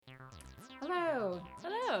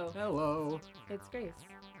Hello. It's Grace.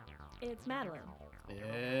 It's Madeline.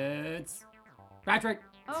 It's Patrick.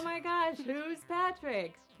 Oh my gosh, who's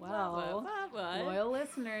Patrick? Well, What? loyal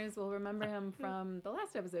listeners will remember him from the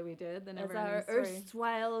last episode we did, the As Never our Ending Story.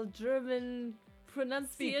 erstwhile German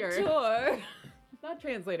Speaker. pronunciator. Not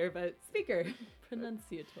translator, but speaker.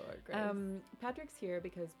 Pronunciator, Grace. Patrick's here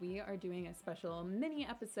because we are doing a special mini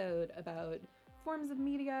episode about forms of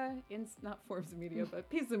media, not forms of media, but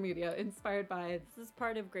pieces of media inspired by, This is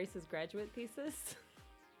part of Grace's graduate thesis.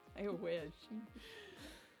 I wish,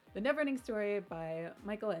 The Never Ending Story by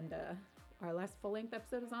Michael Ende. Our last full-length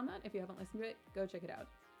episode is on that. If you haven't listened to it, go check it out.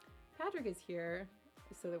 Patrick is here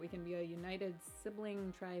so that we can be a united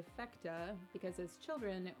sibling trifecta, because as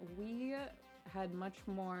children, we had much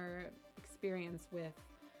more experience with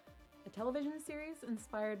a television series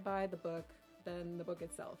inspired by the book than the book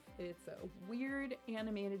itself. It's a weird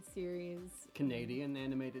animated series. Canadian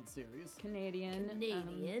animated series. Canadian.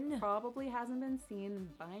 Canadian. Probably hasn't been seen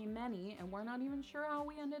by many, and we're not even sure how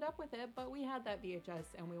we ended up with it, but we had that VHS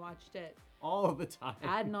and we watched it All of the time.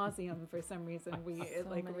 ad nauseum for some reason. It So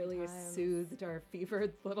like many really times. soothed our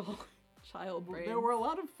fevered little child brain. There were a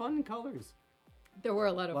lot of fun colors. There were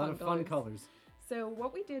a lot of Fun colors. So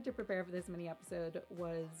what we did to prepare for this mini episode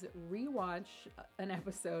was rewatch an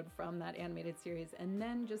episode from that animated series, and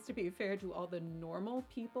then, just to be fair to all the normal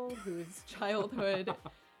people whose childhood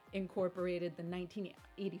incorporated the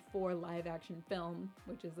 1984 live action film,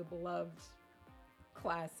 which is a beloved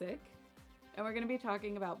classic. And we're going to be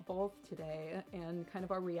talking about both today and kind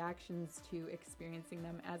of our reactions to experiencing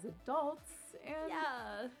them as adults and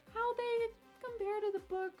Yeah. how they compare to the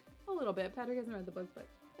book a little bit. Patrick hasn't read the book, but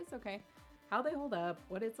it's okay. How they hold up,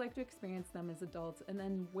 what it's like to experience them as adults, and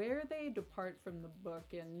then where they depart from the book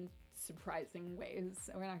in surprising ways.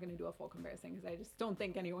 We're not going to do a full comparison because I just don't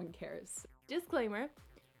think anyone cares. Disclaimer,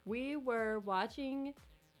 we were watching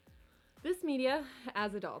this media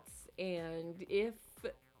as adults, and if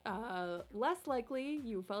less likely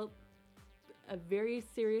you felt a very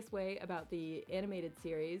serious way about the animated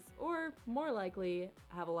series, or more likely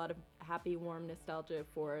have a lot of happy, warm nostalgia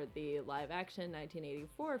for the live action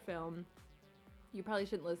 1984 film, you probably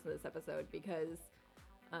shouldn't listen to this episode because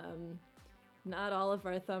not all of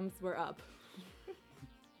our thumbs were up.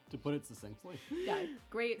 To put it succinctly. Yeah,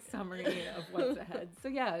 great summary of what's ahead. So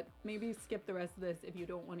yeah, maybe skip the rest of this if you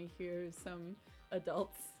don't want to hear some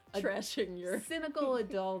Adults trashing your... cynical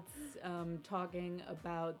adults talking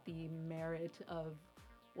about the merit of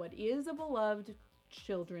what is a beloved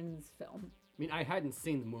children's film. I mean, I hadn't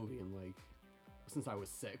seen the movie since I was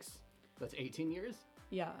 6. That's 18 years?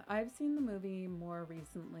 Yeah, I've seen the movie more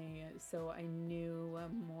recently, so I knew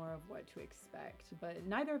more of what to expect. But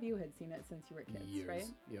neither of you had seen it since you were kids, Years. right?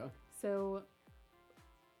 Yeah. So,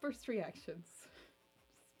 first reactions,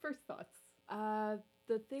 first thoughts.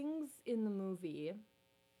 The things in the movie,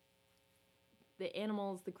 the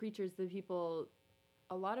animals, the creatures, the people,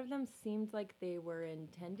 a lot of them seemed like they were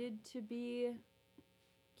intended to be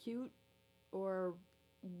cute or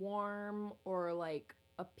warm or like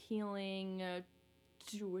appealing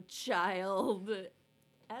to a child.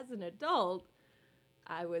 As an adult,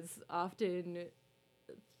 I was often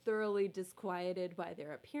thoroughly disquieted by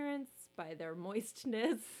their appearance, by their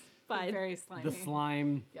moistness, by Very slimy. The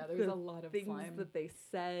slime. Yeah, there was the a lot of things slime. that they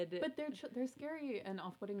said. But they're scary and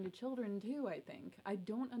off-putting to children too, I think. I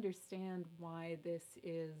don't understand why this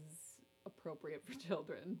is appropriate for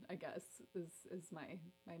children, I guess, is my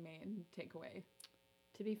main takeaway.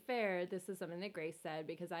 To be fair, this is something that Grace said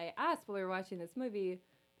because I asked while we were watching this movie,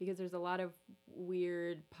 because there's a lot of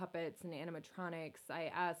weird puppets and animatronics.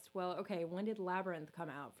 I asked, well, okay, when did Labyrinth come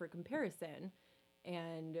out for comparison?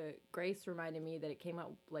 And Grace reminded me that it came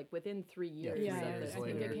out like within 3 years. Yeah, of 3 years this I think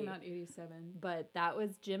later. it movie. came out 87. But that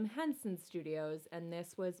was Jim Henson Studios, and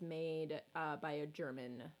this was made by a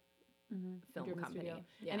German film German company. studio.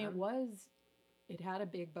 Yeah. And it had a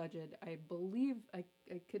big budget. I believe, I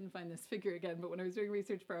couldn't find this figure again, but when I was doing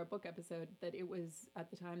research for our book episode, that it was,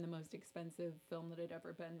 at the time, the most expensive film that had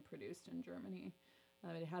ever been produced in Germany.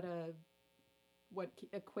 It had what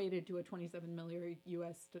equated to a $27 million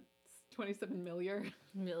 $27 million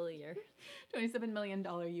 $27 million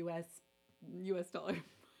US dollar.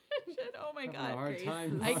 Shit, oh my Having a God, hard Grace.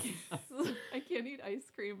 time. I can't eat ice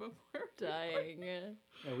cream before Dying.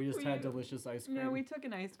 Yeah, we just had delicious ice cream. No, we took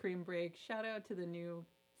an ice cream break. Shout out to the new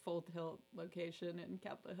Full Tilt location in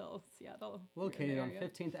Capitol Hill, Seattle. Located on area.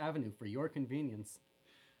 15th Avenue for your convenience.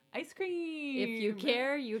 Ice cream. If you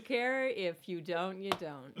care, you care. If you don't, you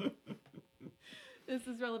don't. This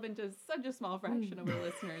is relevant to such a small fraction of our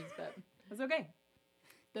listeners, but it's okay.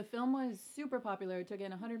 The film was super popular. It took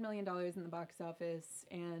in $100 million in the box office,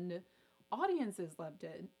 and audiences loved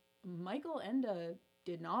it. Michael Enda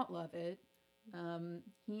did not love it.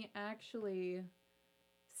 He actually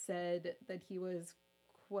said that he was,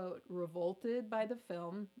 quote, revolted by the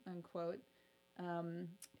film, unquote,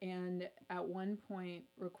 and at one point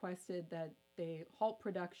requested that they halt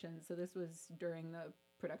production. So this was during the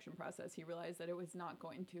production process. He realized that it was not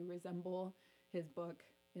going to resemble his book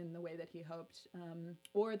in the way that he hoped,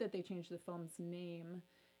 or that they changed the film's name,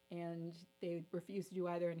 and they refused to do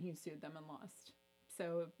either, and he sued them and lost.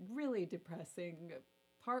 So really depressing,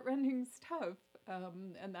 heart-rending stuff.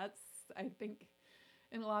 And that's, I think,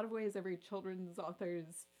 in a lot of ways, every children's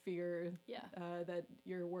author's fear that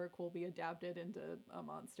your work will be adapted into a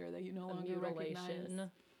monster that you no longer recognize,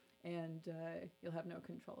 and you'll have no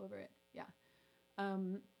control over it. Yeah.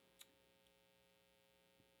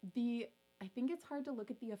 I think it's hard to look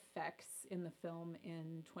at the effects in the film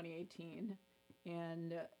in 2018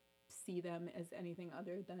 and see them as anything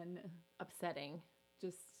other than Upsetting.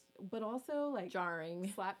 just, but also like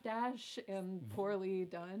Jarring. slapdash and poorly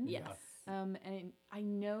done. Yes. And I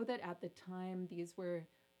know that at the time these were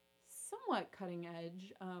somewhat cutting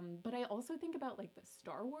edge, but I also think about like the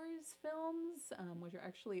Star Wars films, which are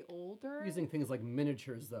actually older. Using things like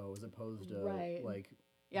miniatures though, as opposed to Right. like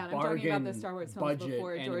Yeah, and I'm talking about the Star Wars films budget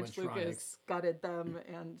before George animatronics. Lucas gutted them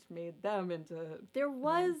and made them into. There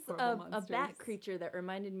was horrible a monsters. bat creature that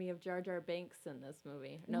reminded me of Jar Jar Banks in this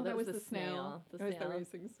movie. No, that was was the snail. That was the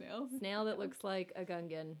racing snail. Snail that looks like a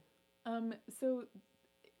Gungan. So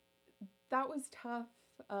that was tough.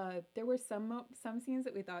 There were some scenes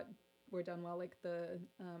that we thought were done well, like the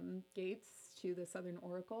gates to the Southern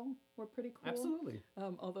Oracle were pretty cool. Absolutely.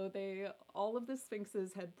 Although all of the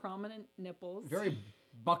sphinxes had prominent nipples. Very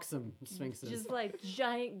buxom sphinxes. Just like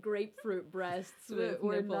giant grapefruit breasts with that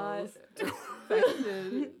were not nipples.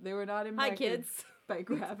 affected. They were not Hi, impacted kids. by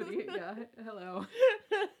gravity. Yeah, hello.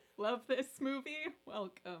 Love this movie.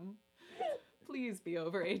 Welcome. Please be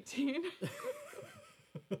over 18.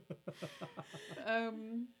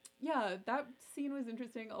 Yeah, that scene was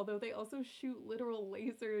interesting, although they also shoot literal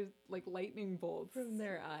lasers, like lightning bolts. From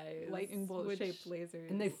their eyes. Lightning bolt-shaped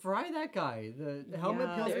lasers. And they fry that guy. The helmet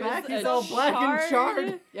Yeah. peels There's back. a He's all black and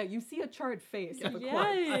charred. Yeah, you see a charred face of a corpse.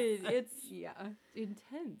 Yes, it's Yeah.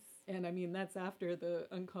 intense. And I mean, that's after the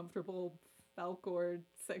uncomfortable Falcor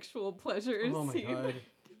sexual pleasure Oh my scene. god. There's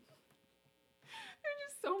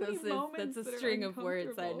just so many moments. That's a that are string of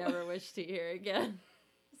words I uncomfortable. never wish to hear again.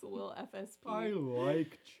 It's a little FSP. I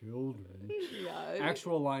like children. Yeah.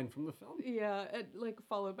 Actual line from the film. Yeah, and like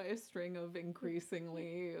followed by a string of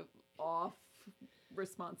increasingly off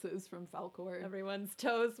responses from Falcor. Everyone's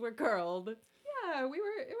toes were curled. Yeah, it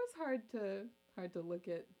was hard to look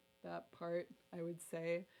at that part, I would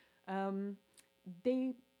say.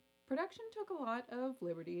 Production took a lot of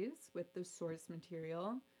liberties with the source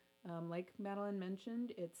material. Like Madeline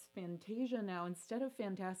mentioned, it's Fantasia now instead of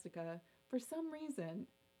Fantastica. For some reason,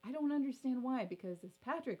 I don't understand why, because as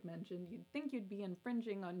Patrick mentioned, you'd think you'd be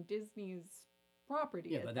infringing on Disney's property.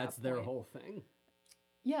 Yeah, at but that that's their point. whole thing.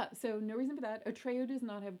 Yeah, so no reason for that. Atreyu does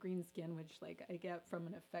not have green skin, which, like, I get from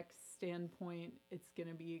an effects standpoint, it's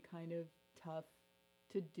gonna be kind of tough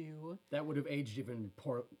to do. That would have aged even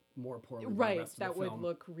more poorly. Than the Right, rest of that the would film.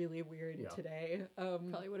 look really weird Yeah. today.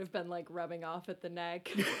 Probably would have been like rubbing off at the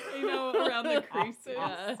neck. You know, around the creases.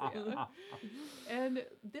 Yeah. Yeah. And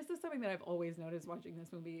this is something that I've always noticed watching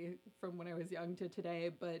this movie from when I was young to today,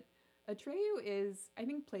 but Atreyu is, I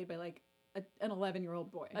think, played by like an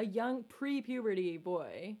 11-year-old boy, A young pre-puberty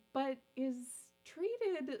boy. but is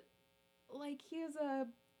treated like he is a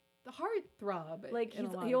heartthrob. Like in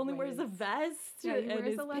a lot he of only wears a ways. vest Yeah, he and wears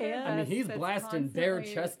his a leather pants. I mean, he's that's blasting constantly-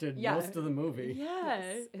 bare-chested Yeah. most of the movie. Yeah.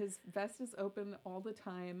 Yes, his vest is open all the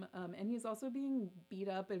time, and he's also being beat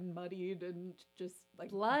up and muddied and just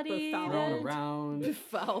like Bloodied. befouled Thrown around,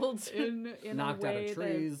 Befouled. in knocked a out way of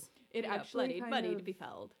that trees. it Yeah, actually bloodied kind to be of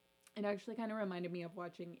fouled. it actually kind of reminded me of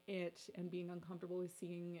watching it and being uncomfortable with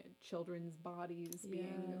seeing children's bodies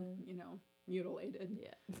being, you know, mutilated.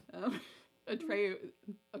 Yeah. Atreyu,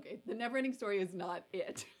 okay, the Neverending Story is not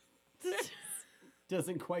it.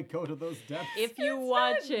 Doesn't quite go to those depths. If you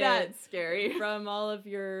watch it That's scary. from all of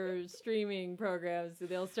your streaming programs,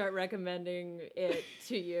 they'll start recommending it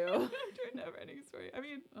to you. To a Neverending Story. I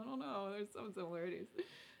mean, I don't know. There's some similarities.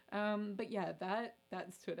 But yeah,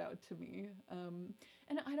 that stood out to me.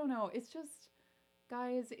 And I don't know. It's just,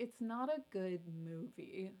 guys, it's not a good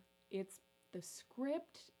movie. It's the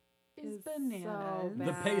script is It's so bananas.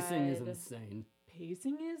 The pacing is bad. insane.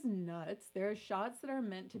 Pacing is nuts. There are shots that are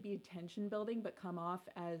meant to be tension building but come off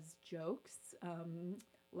as jokes.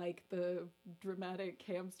 like the dramatic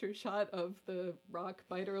hamster shot of the rock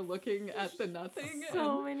biter looking at the nothing.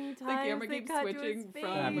 So and many the times camera they keeps cut to his switching face.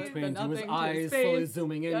 from Yeah, the between to nothing his to eyes, his slowly face.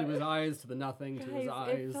 zooming in Yeah. to his eyes, to the nothing, to his Guys,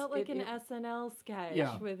 eyes. it felt like It- an it- SNL sketch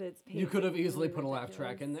Yeah. with its You could have pacing easily really put a laugh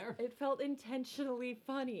track in ridiculous. there. It felt intentionally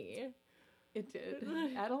funny. It did.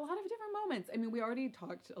 At a lot of different moments. I mean, we already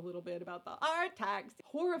talked a little bit about the art tax.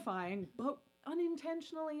 Horrifying, but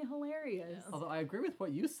unintentionally hilarious. Although I agree with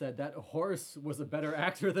what you said, that horse was a better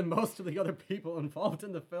actor than most of the other people involved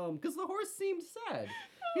in the film, because the horse seemed sad.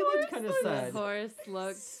 He looked kind of horse sad. The horse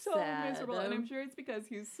looked So sad. miserable. And I'm sure it's because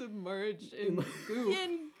he's submerged in In- goop.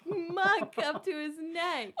 in muck up to his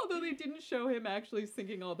neck. Although they didn't show him actually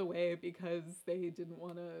sinking all the way because they didn't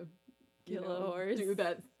want to Kill a horse. do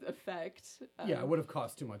that effect. Yeah, it would have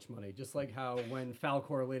cost too much money. Just like how when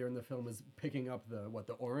Falcor later in the film is picking up the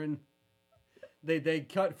Orin, they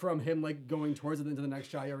cut from him like going towards it into the next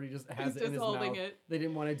shot. He already just has He's it in just his holding mouth. it. They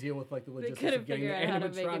didn't want to deal with like the They logistics couldn't of getting the figure out how to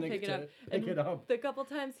make it animatronic pick it to up. pick it up. The couple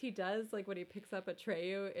times he does, like when he picks up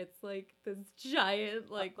Atreyu, it's like this giant,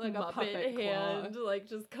 like Like a Muppet puppet claw. hand, like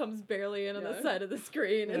just comes barely in on the Yeah. side of the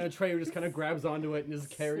screen. And Atreyu just kind of grabs onto it and is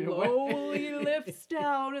carried away. slowly lifts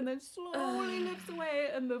down and then slowly lifts away,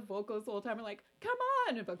 and the vocals the whole time are like, "Come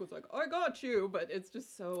on!" And Buckle's like, "I got you," but it's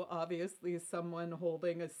just so obviously someone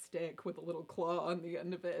holding a stick with a little claw on the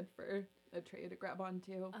end of it for Atreyu to grab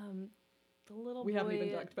onto. The little We boy, haven't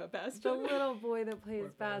even talked about the Bastion. little boy that plays Poor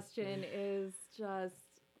Bastion. Bastion is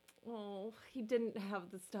just, oh, he didn't have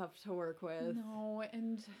the stuff to work with. No,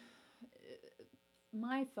 and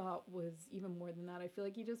my thought was even more than that. I feel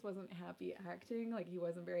like he just wasn't happy acting. Like he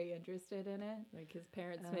wasn't very interested in it. Like his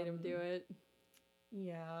parents made him do it.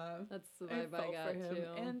 Yeah. That's the I vibe I felt got for him. too.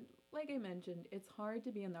 And like I mentioned, it's hard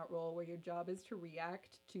to be in that role where your job is to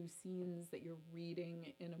react to scenes that you're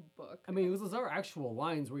reading in a book. I mean, those are actual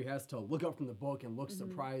lines where he has to look up from the book and look Mhm.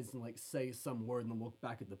 surprised and like say some word and then look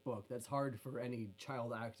back at the book. That's hard for any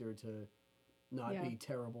child actor to not Yeah. be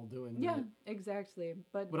terrible doing yeah, that. exactly.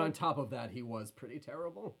 But But on top of that, he was pretty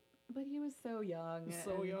terrible. but he was so young.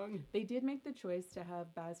 So and young. They did make the choice to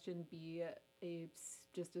have Bastion be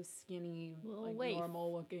just a skinny, Little like waif.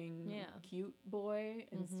 normal looking, Yeah. cute boy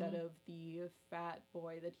instead Mhm. of the fat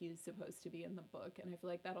boy that he's supposed to be in the book. And I feel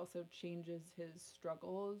like that also changes his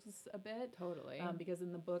struggles a bit. Totally. Because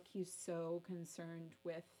in the book he's so concerned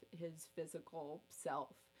with his physical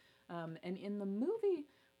self, and in the movie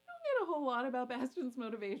we don't get a whole lot about Bastion's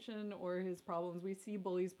motivation or his problems. We see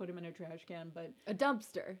bullies put him in a trash can, but A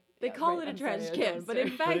dumpster. They Yeah, call right, it a I'm sorry, trash a can, but in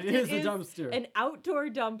dumpster. fact But it is a dumpster. an outdoor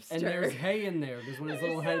dumpster. And there's hay in there because when his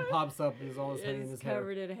little head pops up, there's all his hay in It's his hair.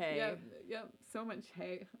 covered in hay. yep, so much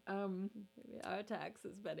hay. Maybe our tax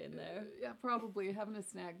has been in there. Yeah, probably having a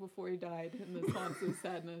snack before he died in the Songs of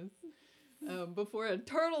Sadness. Before a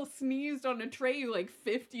turtle sneezed on a tray like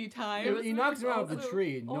 50 times. He knocks him out of the Also-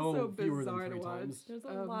 tree also no fewer than bizarre to 3 watch. times. There's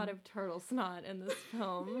a lot of turtle snot in this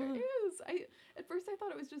film. There is. At first I thought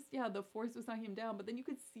it was just the force was knocking him down, but then you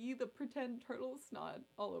could see the pretend turtle snot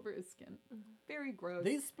all over his skin. Very gross.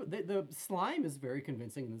 The slime is very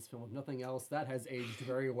convincing in this film. If nothing else, that has aged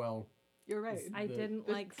very well. You're right. I The- didn't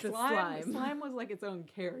The like the slime. Slime was like its own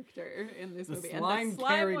character in this The movie. slime and the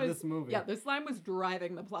slime carried was, this movie. Yeah, the slime was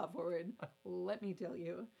driving the plot forward. Let me tell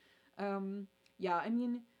you. Yeah, I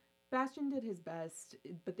mean, Bastion did his best,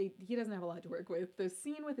 but he doesn't have a lot to work with. The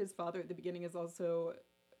scene with his father at the beginning is also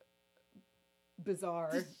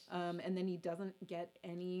bizarre, and then he doesn't get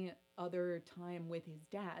any other time with his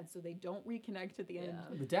dad, so they don't reconnect at the end.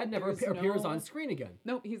 Yeah. The dad never There's appears no- on screen again.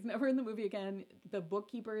 Nope, he's never in the movie again. The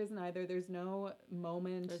bookkeeper isn't either. There's no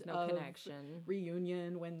moment There's no of connection.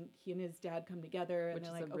 reunion when he and his dad come together Which and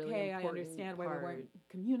is they're a like, really okay, I important understand why we weren't part.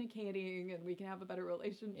 communicating and we can have a better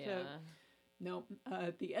relationship. Yeah. No,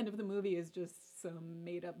 the end of the movie is just some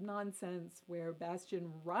made up nonsense where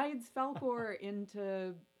Bastion rides Falcor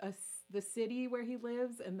into the city where he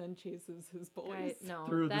lives and then chases his boys. No,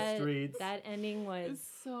 Through the streets. That ending was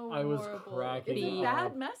It's so I was horrible. cracking It's a up.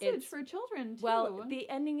 bad message It's- for children too. well. The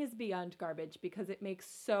ending is beyond garbage because it makes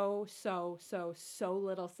so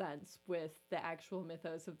little sense with the actual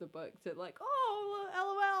mythos of the book. That like, oh,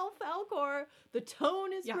 LOL, Falcor. The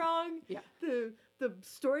tone is Yeah. wrong. Yeah. The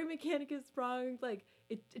story mechanic is wrong. Like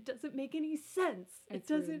it doesn't make any sense. It's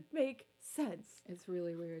it doesn't weird. make sense. It's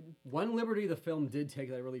really weird. One liberty the film did take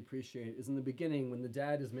that I really appreciate is in the beginning when the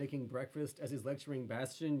dad is making breakfast as he's lecturing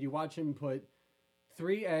Bastion, you watch him put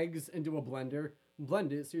 3 eggs into a blender,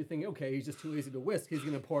 blend it, so you're thinking, okay, he's just too lazy to whisk. He's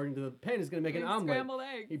going to pour it into the pan, he's going to make an omelet. Scrambled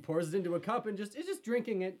egg. He pours it into a cup and is just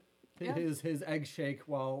drinking it. Yeah. his egg shake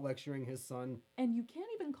while lecturing his son. And you can't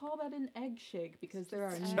even call that an egg shake because there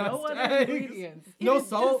are just no other eggs. ingredients. It No is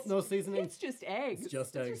salt, just- no seasoning. It's just eggs. It's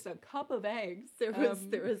just eggs. just a cup of eggs. There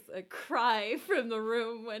was a cry from the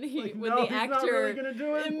room when Like, when no, the he's not actor really gonna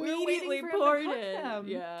do it. We're waiting immediately for him to poured cut it. them.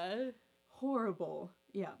 Yeah. Horrible.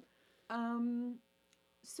 Yeah.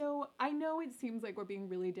 So I know it seems like we're being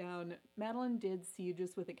really down. Madeline did see,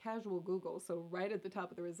 just with a casual Google, so right at the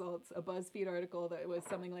top of the results, a BuzzFeed article that was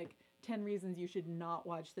something like 10 reasons you should not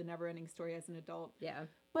watch The Neverending Story as an adult. Yeah.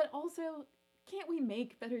 But also, can't we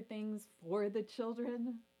make better things for the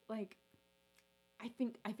children? Like, I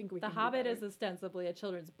think we The can do Hobbit better. is ostensibly a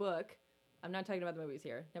children's book. I'm not talking about the movies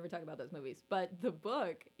here. Never talk about those movies. But the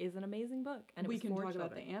book is an amazing book, and it we was can for talk about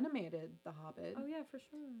children. the animated The Hobbit, Oh yeah, for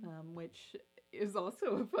sure. which is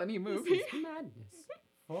also a funny This movie. is madness.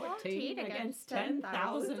 14 against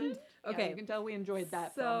 10,000. Yeah, Okay. you can tell we enjoyed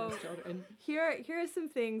that So- film as children. Here are some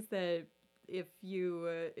things that if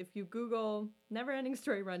you Google Neverending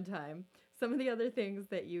Story runtime, some of the other things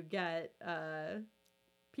that you get.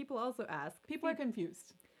 People also ask. People are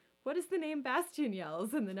confused. What is the name Bastian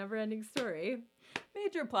yells in the Neverending Story?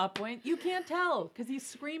 Major plot point. You can't tell because he's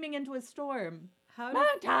screaming into a storm. How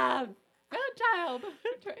does, Child! Child!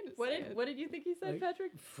 I'm trying to say it. what did you think he said, Like,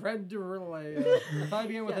 Patrick? Frederick. If I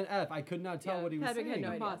began with an F, I could not tell Yeah, what he was Patrick had saying. no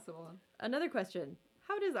idea. Impossible. Another question.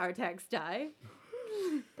 How does Artax die?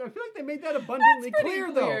 I feel like they made that abundantly pretty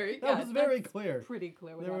clear, clear. though. Yeah, That was very that's clear. Pretty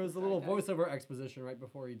clear. what There was happens a little to that guy. voiceover exposition right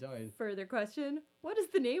before he died. Further question. What is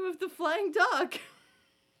the name of the flying duck?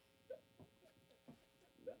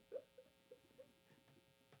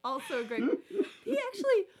 Also great. He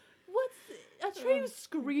actually, a train Oh,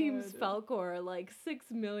 screams God. Falcor like 6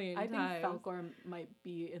 million I think times. Falcor might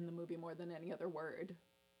be in the movie more than any other word.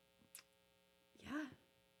 Yeah.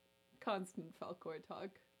 Constant Falcor talk.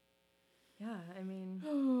 Yeah, I mean,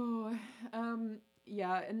 Oh,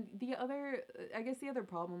 yeah, and the other, I guess the other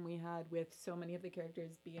problem we had with so many of the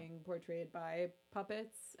characters being portrayed by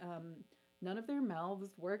puppets, none of their mouths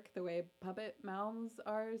work the way puppet mouths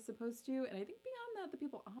are supposed to, and I think beyond that, the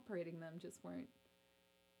people operating them just weren't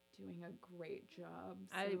doing a great job.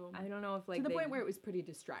 So. I don't know if like to the they- point where it was pretty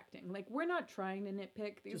distracting. Like, we're not trying to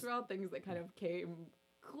nitpick. These Just- are all things that kind of came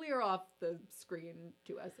clear off the screen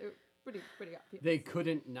to us. They're pretty obvious. They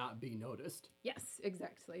couldn't not be noticed. Yes,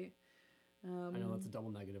 exactly. I know that's a double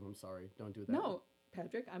negative. I'm sorry. Don't do that. No,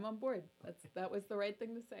 Patrick, I'm on board. That was the right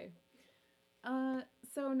thing to say.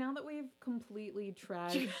 So now that we've completely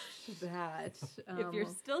trashed that, if you're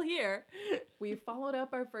still here, we followed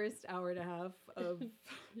up our first hour and a half of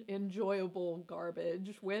enjoyable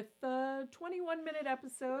garbage with a 21-minute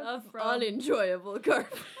episode of from unenjoyable garbage.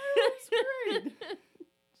 great.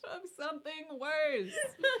 of something worse.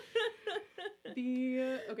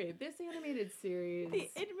 This animated series.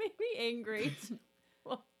 It made me angry.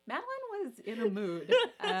 Madeline was in a mood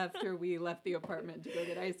after we left the apartment to go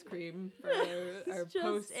get ice cream for our just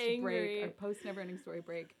post angry. break, our post Neverending Story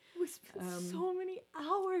break. We spent Um, so many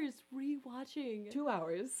hours rewatching 2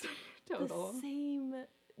 hours total. the same.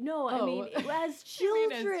 No, I Oh. mean as You mean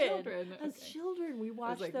children. as children, As okay. children, we I was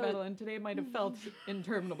watched like, those. Madeline, today might have felt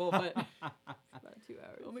interminable, but About 2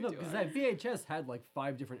 hours. Only No, 2 because hours. that VHS had like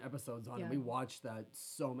 5 different episodes on it. Yeah. We watched that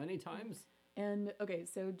so many times. And okay,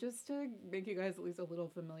 so just to make you guys at least a little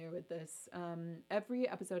familiar with this, every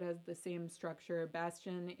episode has the same structure.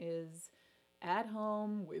 Bastian is at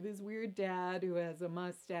home with his weird dad who has a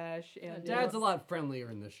mustache, and Dad's is- a lot friendlier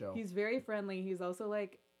in this show. He's very friendly. He's also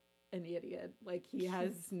like an idiot. Like he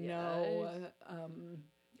has no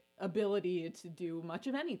ability to do much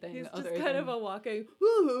of anything. He's just other kind of than a walking,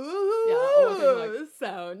 walking like,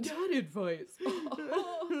 sound. dad advice.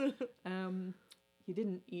 He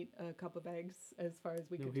didn't eat a cup of eggs as far as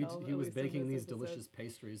we No, could he, tell. he at was least in baking this these episode. delicious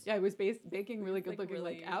pastries. Yeah, he was baking really good looking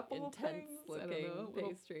really like apple intense things. I don't looking know, little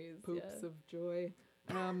pastries. poops yeah. of joy.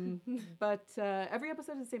 But every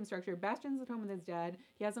episode has the same structure. Bastian's at home with his dad.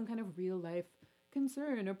 He has some kind of real life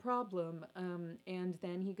concern or problem. And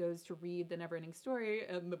then he goes to read The Neverending Story,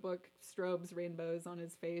 and the book strobes rainbows on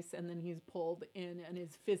his face, and then he's pulled in and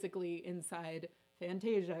is physically inside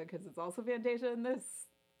Fantasia, because it's also Fantasia in this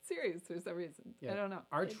series for some reason. Yeah. I don't know.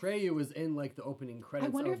 Artreyu was in like the opening I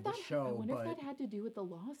credits wonder of if the that. I show, wonder but if that had to do with the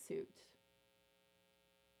lawsuit.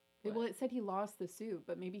 What? Well, it said he lost the suit,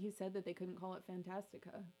 but maybe he said that they couldn't call it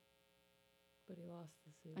Fantastica. But he lost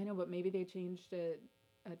the suit. I know, but maybe they changed it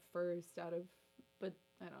at first out of. But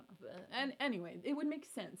I don't know. And anyway, it would make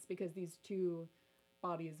sense because these two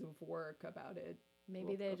bodies of work about it. Maybe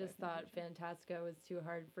We'll they go just back thought and Fantastica was too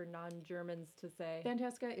hard for non-Germans to say.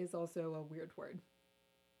 Fantastica is also a weird word.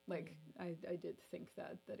 Like I did think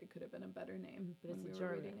that it could have been a better name, But when it's we a were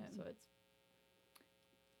German, reading it. so it's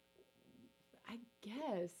I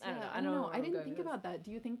guess. I don't know. Yeah, I don't know where I I'm didn't going think with this. about that.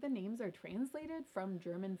 Do you think the names are translated from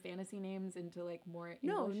German fantasy names into like more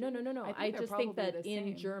no. English? I I think they're just think probably that the in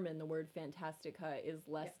same. German, the word Fantastica is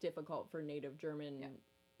less Yeah. difficult for native German Yeah.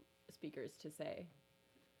 speakers to say.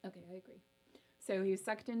 Okay, I agree. So he's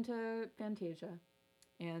sucked into Fantasia,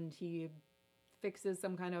 and he fixes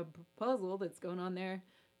some kind of puzzle that's going on there.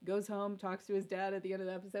 Goes home, talks to his dad at the end of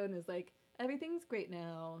the episode, and is like, "Everything's great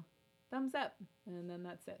now, thumbs up," and then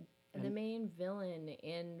that's it. And the main villain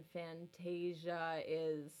in Fantasia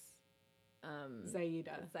is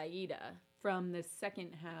Zaida Zaida. from the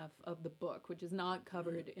second half of the book, which is not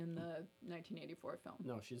covered in the 1984 film.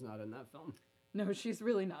 No, she's not in that film. No, she's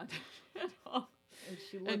really not at all. And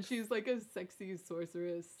she looks And she's like a sexy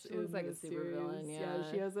sorceress. She looks in like a the supervillain, series. yeah.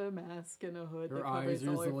 She has a mask and a hood. Her that eyes covers are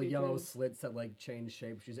all those her little yellow features. slits that like change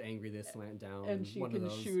shape. She's angry, they slant down. And she one can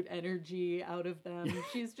of those. shoot energy out of them.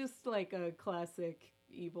 She's just like a classic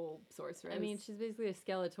evil sorceress. I mean, she's basically a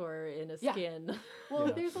Skeletor in a Yeah. skin. well,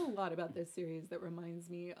 Yeah. there's a lot about this series that reminds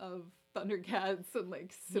me of Thundercats and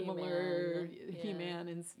like similar He-Man, yeah. He-Man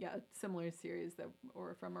and similar series that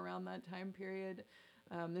were from around that time period.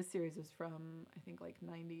 This series is from I think like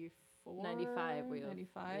 94, 95.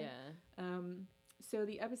 95. Yeah. So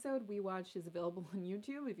the episode we watched is available on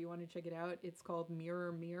YouTube if you want to check it out. It's called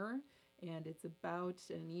Mirror Mirror, and it's about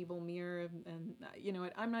an evil mirror. And you know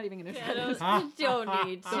what? I'm not even going to try Yeah, to. you don't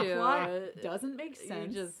need to. The plot doesn't make You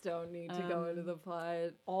sense. just don't need to go into the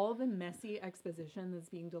plot. All the messy exposition that's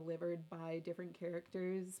being delivered by different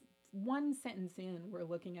characters. One sentence in, we're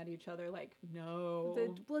looking at each other like, no.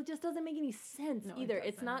 Well, it just doesn't make any sense No, it either.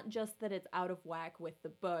 It's doesn't. not just that it's out of whack with the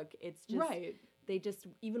book. It's just Right. they just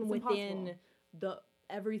even It's within impossible. the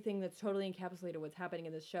everything that's totally encapsulated what's happening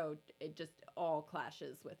in the show, it just all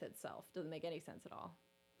clashes with itself. Doesn't make any sense at all.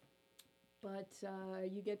 But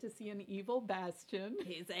you get to see an evil Bastion.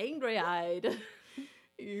 He's angry-eyed.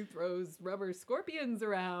 He throws rubber scorpions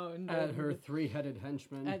around. At and her three-headed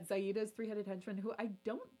henchman. At Zaida's three-headed henchman, who I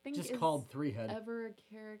don't think Just is called three-head. ever a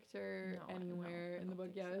character No, anywhere I in the don't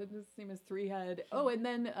book. think Yeah, so. it just seems as three-head. Oh, and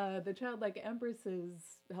then the childlike empress's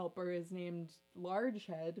helper is named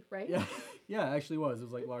Largehead, right? Yeah, yeah, it actually was. It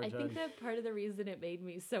was like large I think head. that part of the reason it made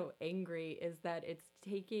me so angry is that it's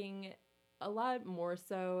taking a lot more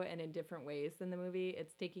so and in different ways than the movie.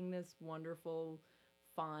 It's taking this wonderful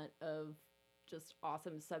font of just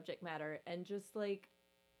awesome subject matter and just like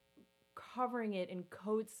covering it in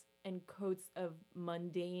coats and coats of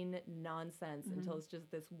mundane nonsense until it's just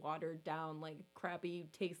this watered down, like crappy,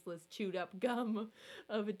 tasteless, chewed up gum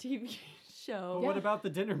of a TV show. But what about the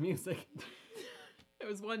dinner music? It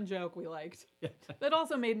was one joke we liked. Yeah. That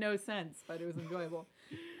also made no sense, but it was enjoyable.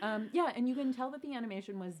 Yeah, and you can tell that the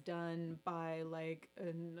animation was done by like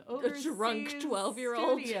an overseas drunk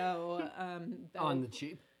 12-year-old. studio. That- On the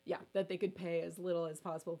cheap. yeah, that they could pay as little as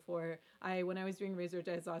possible for. When I was doing research,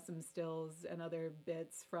 I saw some stills and other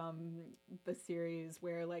bits from the series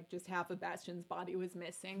where like just half of Bastion's body was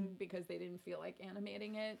missing because they didn't feel like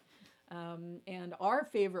animating it. And our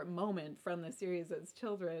favorite moment from the series as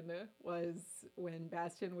children was when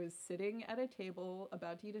Bastion was sitting at a table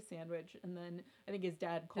about to eat a sandwich, and then I think his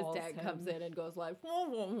dad His calls dad him. comes in and goes like,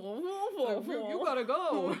 You gotta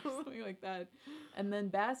go, something like that. And then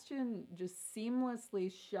Bastion just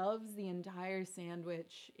seamlessly shoves the entire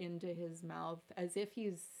sandwich into his mouth as if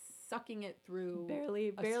he's sucking it through.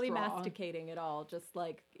 barely straw. masticating at all, just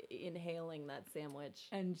like inhaling that sandwich.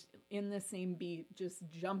 And in the same beat, just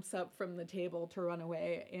jumps up from the table to run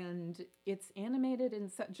away. And it's animated in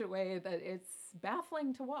such a way that it's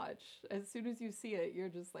baffling to watch. As soon as you see it, you're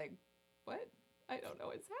just like, what? I don't know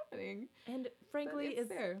what's happening. And frankly, it's it's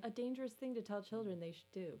there. a dangerous thing to tell children they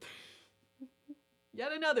should do.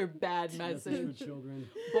 Yet another bad Message message. for children.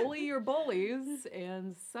 Bully your bullies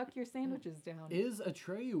and suck your sandwiches down. Is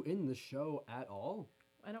Atreyu in the show at all?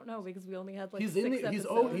 I don't know because we only had like He's 6 in the- he's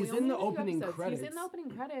episodes. he's We in only the had 2 opening episodes. He's credits. in the opening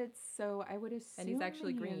credits, so I would assume. And he's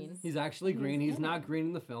actually he green. is- He's actually He's green. He's in not it. green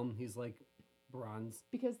in the film. He's like bronze.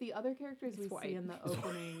 Because the other characters He's we white. see in the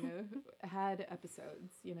opening had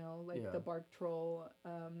episodes, you know, like Yeah. the Bark Troll,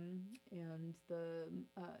 and the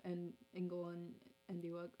and Ingle and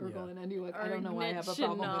Enduak, Urgle Yeah. and Enduak. I don't know why I have a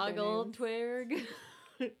problem with their names. Twig.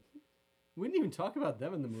 We didn't even talk about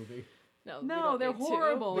them in the movie. No, we No, don't they're need to.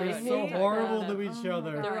 horrible. They're We I so hate hate horrible them. to each Oh my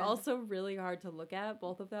other. God. They're also really hard to look at,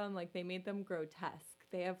 both of them. Like, they made them grotesque.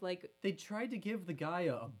 They have, like, They tried to give the guy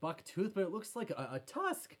a buck tooth, but it looks like a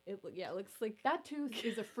tusk. it looks like That tooth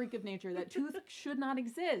is a freak of nature. That tooth should not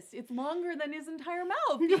exist. It's longer than his entire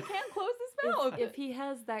mouth. He can't close his mouth. if he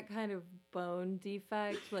has that kind of bone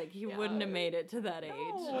defect. Like he Yeah. wouldn't have made it to that age.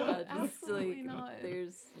 No, It's absolutely like, not.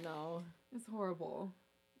 There's no. It's horrible.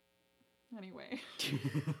 Anyway.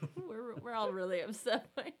 We're all really upset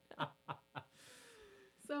right now.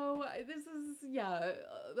 So this is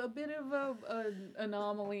a bit of an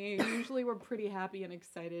anomaly. Usually we're pretty happy and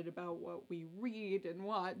excited about what we read and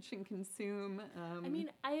watch and consume. I mean,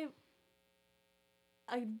 I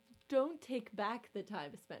don't take back the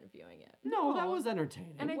time spent viewing it. No, that No. was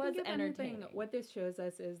entertaining. And I was think if anything, entertaining. what this shows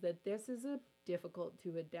us is that this is a difficult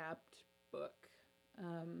to adapt book.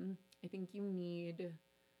 I think you need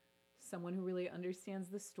someone who really understands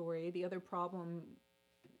the story. The other problem,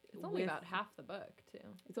 It's only with- about half the book too.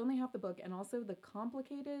 it's only half the book, and also the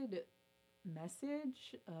complicated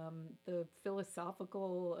message, the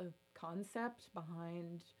philosophical concept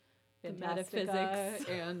behind The Fantastica metaphysics.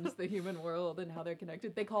 and the human world and how they're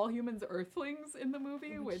connected. They call humans earthlings in the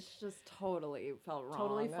movie, which just totally felt wrong.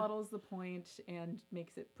 totally fuddles the point and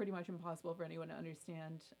makes it pretty much impossible for anyone to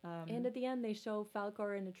understand. And at the end, they show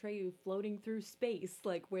Falcor and Atreyu floating through space,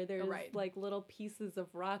 like where there's Right. like little pieces of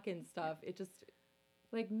rock and stuff. It just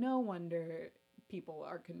like, no wonder people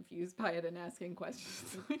are confused by it and asking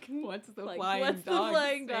questions like, what's the like flying what's the dog's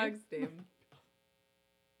flying name? dog's name?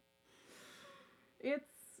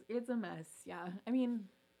 It's a mess. Yeah, I mean,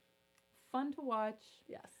 fun to watch.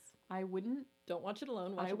 Yes. I wouldn't. Don't watch it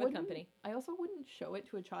alone. Watch I it with wouldn't. company. I also wouldn't show it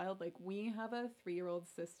to a child. Like, we have a 3-year-old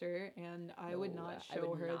sister, and I would No, not I show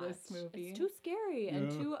would her not. this movie. It's too scary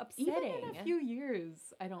and Yeah. too Even upsetting. in a few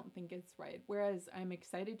years, I don't think it's right. Whereas I'm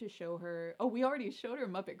excited to show her. Oh, we already showed her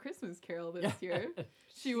Muppet Christmas Carol this year.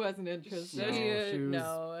 She wasn't interested. No, she was-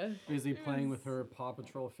 no. Busy It playing was- with her Paw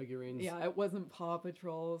Patrol figurines. Yeah, it wasn't Paw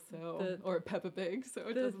Patrol, so The- or Peppa Pig, so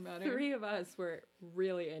it The doesn't matter. three of us were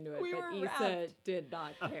really into it, We but were Issa wrapped. did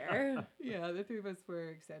not care. Yeah, the three of us were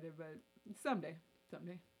excited, but someday.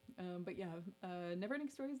 But yeah, Neverending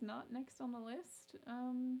Story is not next on the list.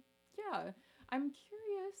 Yeah, I'm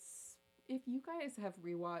curious if you guys have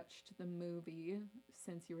rewatched the movie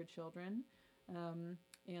since you were children,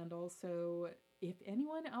 and also if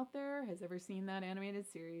anyone out there has ever seen that animated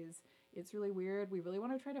series. It's really weird. We really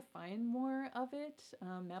want to try to find more of it.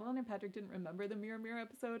 Madeline and Patrick didn't remember the Mirror Mirror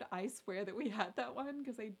episode. I swear that we had that one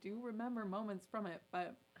because I do remember moments from it,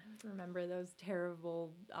 but I remember those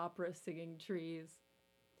terrible opera singing trees.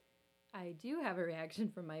 I do have a reaction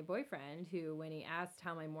from my boyfriend who, when he asked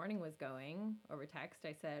how my morning was going over text,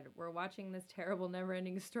 I said, "We're watching this terrible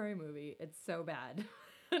Neverending Story movie. It's so bad."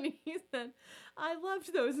 And he said, "I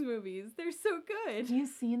loved those movies. They're so good." you've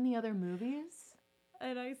seen the other movies?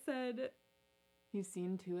 And I said, You've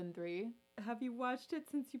seen 2 and 3? "Have you watched it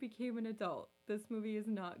since you became an adult? This movie is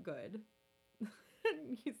not good."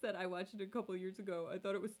 And he said, "I watched it a couple years ago. I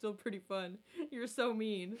thought it was still pretty fun. You're so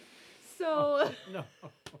mean." So No.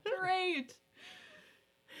 Great!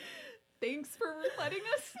 Thanks for letting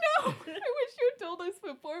us know. I wish you had told us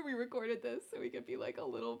before we recorded this so we could be like a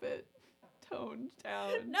little bit toned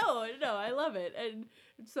down. no, I love it. And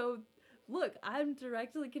so, look, I'm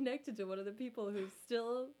directly connected to one of the people who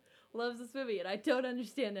still loves this movie, and I don't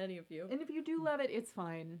understand any of you. And if you do love it, it's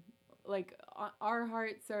fine. Like, our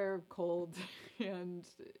hearts are cold, and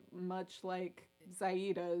much like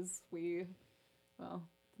Zaida's, we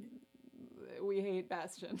hate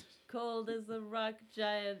Bastion. Cold as a rock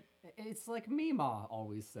giant. It's like Mima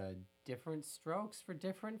always said, different strokes for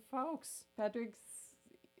different folks. Patrick's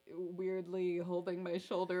weirdly holding my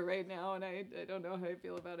shoulder right now, and I don't know how I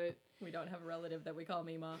feel about it. We don't have a relative that we call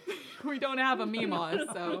Mima. We don't have a Mima,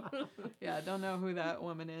 so yeah, don't know who that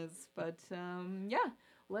woman is. But yeah,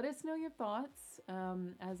 let us know your thoughts.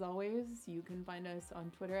 As always, you can find us on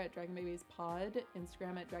Twitter at Dragon Babies Pod,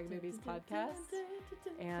 Instagram at Dragon Babies Podcast,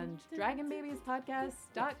 and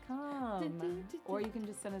dragonbabiespodcast.com. Or you can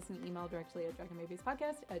just send us an email directly at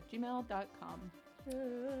dragonbabiespodcast@gmail.com.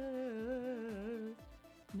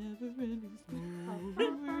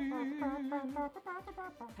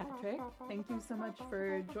 Patrick, thank you so much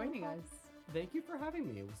for joining us. Thank you for having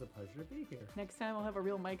me. It was a pleasure to be here. Next time we'll have a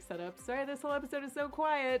real mic set up. Sorry this whole episode is so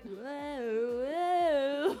quiet.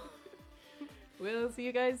 Whoa. We'll see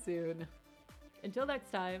you guys soon. Until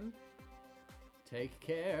next time. Take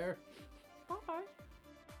care.